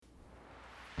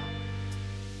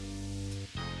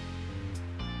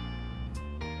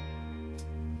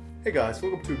Hey guys,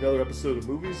 welcome to another episode of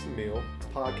Movies and Meal,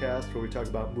 a podcast where we talk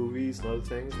about movies and other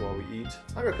things while we eat.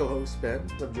 I'm your co-host Ben.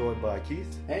 I'm joined by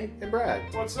Keith. Hey. And Brad.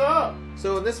 What's up?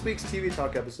 So in this week's TV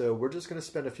Talk episode, we're just going to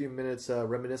spend a few minutes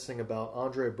reminiscing about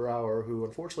Andre Braugher, who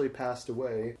unfortunately passed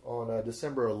away on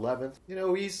December 11th. You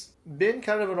know, he's been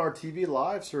kind of in our TV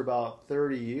lives for about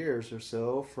 30 years or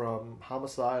so, from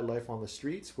Homicide, Life on the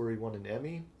Streets, where he won an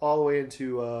Emmy, all the way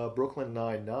into Brooklyn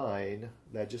Nine-Nine,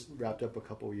 that just wrapped up a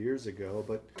couple years ago.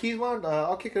 But Keith,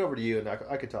 I'll kick it over to you, and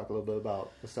I could talk a little bit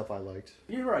about the stuff I liked.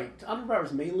 You're right. Andre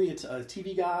Braugher's mainly a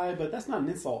TV guy, but that's not an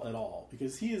insult at all,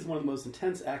 because he is one of the most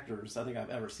intense actors I think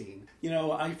I've ever seen. You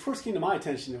know, I first came to my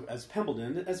attention as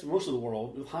Pembleton, as most of the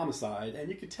world, with Homicide, and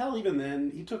you could tell even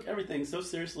then he took everything so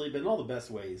seriously, but in all the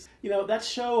best ways. You know, that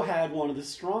show had one of the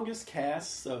strongest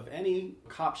casts of any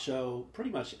cop show pretty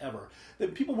much ever. The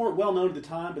people weren't well known at the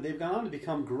time, but they've gone on to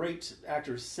become great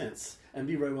actors since and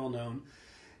be very well known.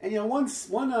 And you know, one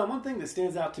thing that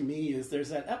stands out to me is there's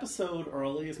that episode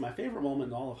early, is my favorite moment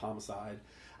in all of Homicide.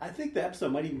 I think the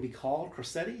episode might even be called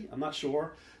Cressetti. I'm not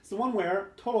sure. It's the one where,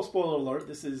 total spoiler alert,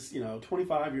 this is,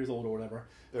 25 years old or whatever.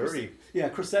 30. Yeah,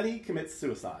 Cressetti commits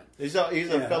suicide. He's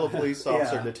a fellow police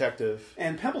officer, detective.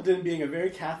 And Pembleton, being a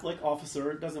very Catholic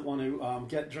officer, doesn't want to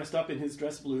get dressed up in his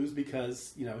dress blues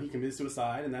because, he committed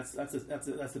suicide, and that's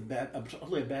a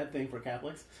bad thing for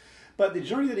Catholics. But the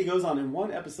journey that he goes on in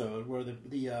one episode, where the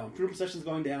funeral procession is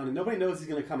going down and nobody knows he's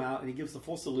going to come out, and he gives the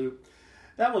full salute,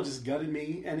 that one just gutted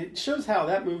me, and it shows how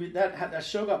that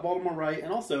show got Baltimore right,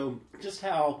 and also just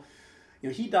how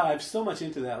he dived so much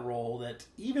into that role that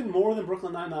even more than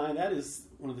Brooklyn Nine-Nine, that is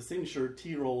one of the signature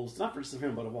T roles, not just of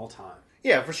him, but of all time.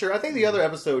 Yeah, for sure. I think the other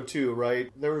episode too, right?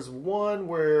 There was one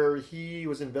where he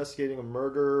was investigating a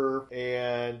murder,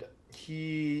 and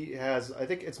he has, I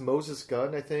think it's Moses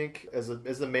Gunn, as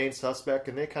the main suspect,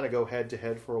 and they kind of go head to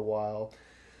head for a while.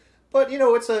 But,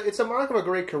 it's a mark of a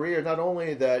great career, not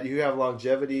only that you have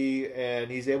longevity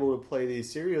and he's able to play these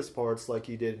serious parts like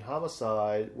he did in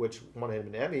Homicide, which won him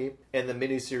an Emmy, and the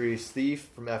miniseries Thief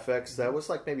from FX, that was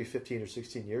like maybe 15 or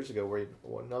 16 years ago where he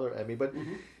won another Emmy. But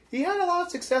he had a lot of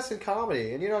success in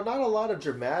comedy, and, not a lot of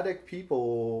dramatic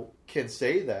people can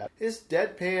say that. His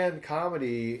deadpan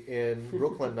comedy in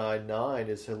Brooklyn Nine-Nine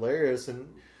is hilarious,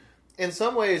 and in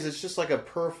some ways it's just like a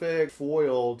perfect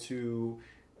foil to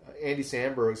Andy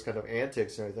Samberg's kind of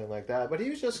antics and everything like that. But he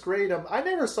was just great. I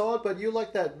never saw it, but you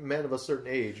like that Men of a Certain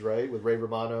Age, right? With Ray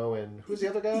Romano and who's the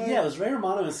other guy? Yeah, it was Ray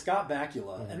Romano and Scott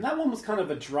Bakula. Mm-hmm. And that one was kind of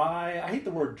a dry, I hate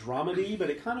the word dramedy, but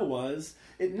it kind of was.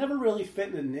 It never really fit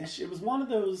in a niche. It was one of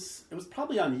those, it was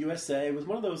probably on USA. It was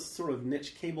one of those sort of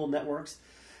niche cable networks.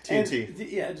 TNT. And,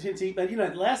 yeah, TNT. But,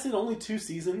 it lasted only 2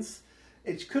 seasons.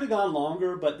 It could have gone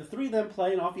longer, but the three of them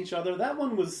playing off each other, that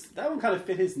one kind of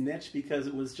fit his niche because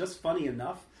it was just funny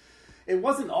enough. It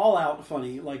wasn't all out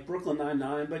funny like Brooklyn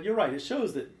Nine-Nine, but you're right. It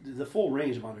shows that the full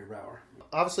range of Andre Braugher.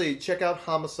 Obviously, check out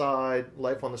Homicide,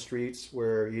 Life on the Streets,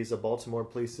 where he's a Baltimore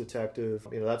police detective.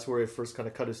 That's where he first kind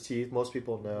of cut his teeth. Most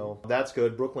people know. That's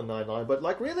good. Brooklyn Nine-Nine. But,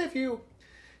 really,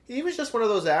 he was just one of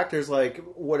those actors,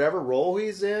 whatever role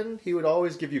he's in, he would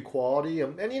always give you quality.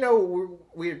 And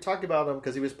we talked about him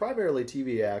because he was primarily a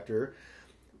TV actor.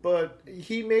 But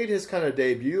he made his kind of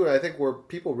debut, and I think where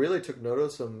people really took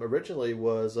notice of him originally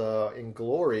was in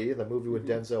Glory, the movie with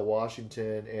Denzel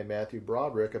Washington and Matthew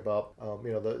Broderick about,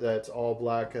 that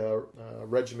all-black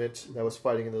regiment that was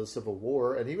fighting in the Civil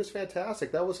War, and he was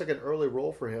fantastic. That was like an early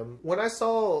role for him. When I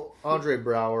saw Andre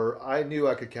Braugher, I knew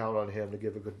I could count on him to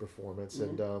give a good performance,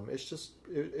 and it's just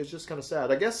kind of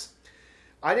sad. I guess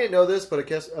I didn't know this, but I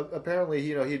guess apparently,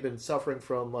 he'd been suffering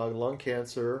from lung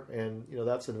cancer, and,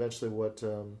 that's eventually what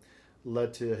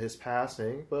led to his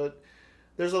passing. But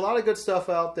there's a lot of good stuff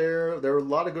out there. There were a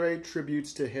lot of great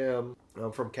tributes to him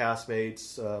from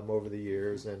castmates over the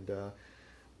years, and,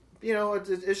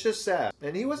 it's just sad.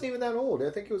 And he wasn't even that old. I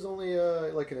think he was only,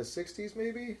 in his 60s,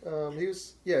 maybe. He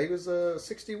was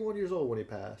 61 years old when he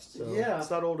passed. So yeah, it's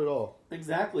not old at all.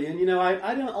 Exactly. And,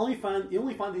 I don't only find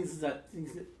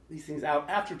these things out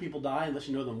after people die, unless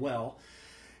you know them well.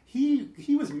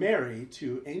 He was married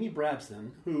to Amy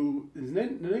Brabson, who is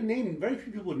a name very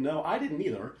few people would know. I didn't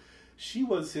either. She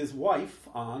was his wife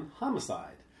on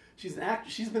Homicide. She's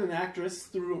been an actress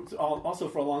also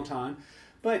for a long time.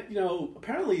 But,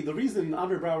 apparently the reason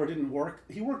Andre Braugher didn't work,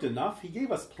 he worked enough. He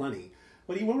gave us plenty.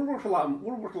 But he would work a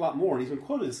lot more. And he's been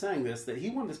quoted as saying this, that he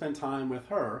wanted to spend time with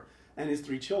her and his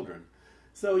 3 children.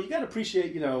 So you got to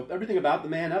appreciate, everything about the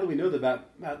man, now that we know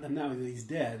about him now that he's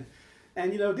dead.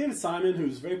 And, David Simon,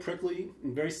 who's very prickly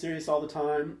and very serious all the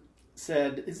time,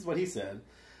 said, this is what he said,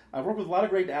 "I've worked with a lot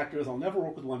of great actors. I'll never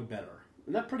work with one better."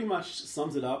 And that pretty much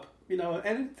sums it up.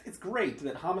 And it's great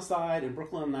that Homicide and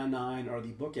Brooklyn Nine-Nine are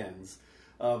the bookends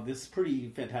of this pretty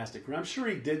fantastic career. I'm sure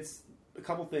he did a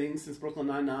couple things since Brooklyn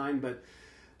Nine-Nine, but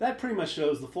that pretty much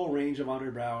shows the full range of Andre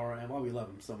Braugher and why we love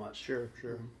him so much. Sure.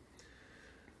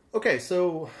 Okay,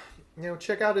 so,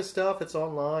 check out his stuff. It's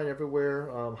online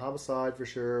everywhere. Homicide for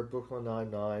sure, Brooklyn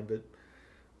Nine-Nine. But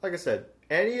like I said,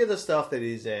 any of the stuff that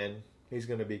he's in, he's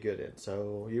going to be good in.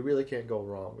 So you really can't go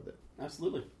wrong with it.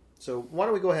 Absolutely. So why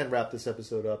don't we go ahead and wrap this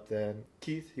episode up then?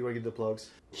 Keith, you want to give the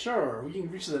plugs? Sure. You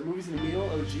can reach us at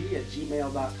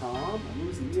moviesandmealog@gmail.com, and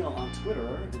Movies and Meal on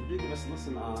Twitter, and do give us a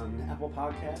listen on Apple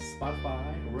Podcasts,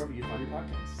 Spotify, or wherever you find your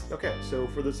podcasts. Okay, so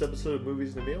for this episode of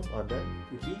Movies and a Meal, I'm Ben.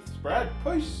 And Keith. Brad,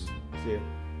 peace. See you.